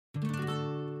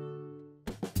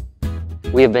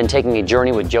We have been taking a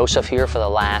journey with Joseph here for the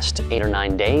last 8 or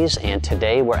 9 days, and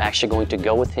today we're actually going to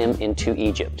go with him into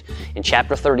Egypt. In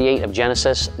chapter 38 of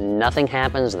Genesis, nothing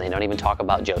happens and they don't even talk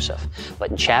about Joseph.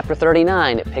 But in chapter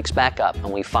 39, it picks back up and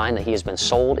we find that he has been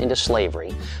sold into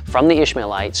slavery from the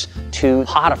Ishmaelites to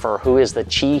Potiphar, who is the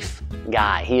chief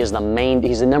guy. He's the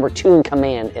number 2 in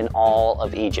command in all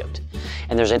of Egypt.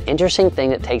 And there's an interesting thing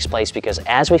that takes place because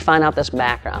as we find out this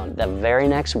background, the very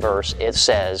next verse, it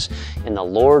says, "And the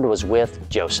Lord was with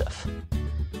Joseph."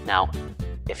 Now,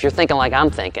 if you're thinking like I'm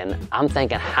thinking,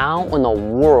 how in the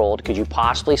world could you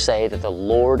possibly say that the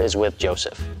Lord is with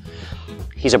Joseph?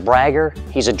 He's a bragger,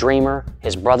 he's a dreamer,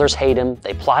 his brothers hate him,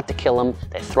 they plot to kill him,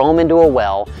 they throw him into a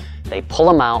well, they pull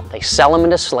him out, they sell him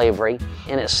into slavery,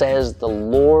 and it says the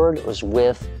Lord was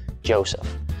with Joseph.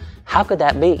 How could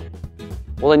that be?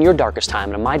 Well, in your darkest time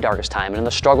and in my darkest time and in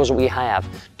the struggles that we have,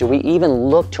 do we even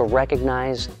look to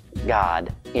recognize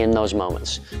God in those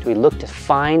moments? Do we look to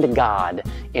find God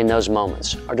in those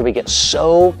moments? Or do we get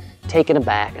so taken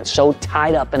aback and so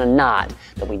tied up in a knot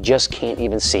that we just can't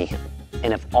even see Him?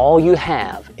 And if all you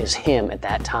have is Him at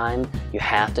that time, you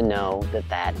have to know that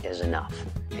that is enough.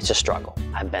 It's a struggle.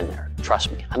 I've been there.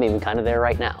 Trust me. I'm even kind of there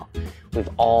right now. We've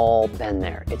all been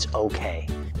there. It's okay.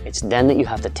 It's then that you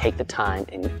have to take the time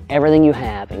and everything you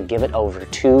have and give it over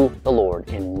to the Lord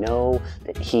and know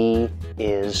that He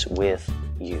is with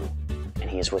you and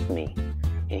He is with me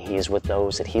and He is with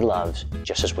those that He loves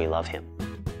just as we love Him.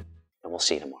 And we'll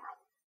see you tomorrow.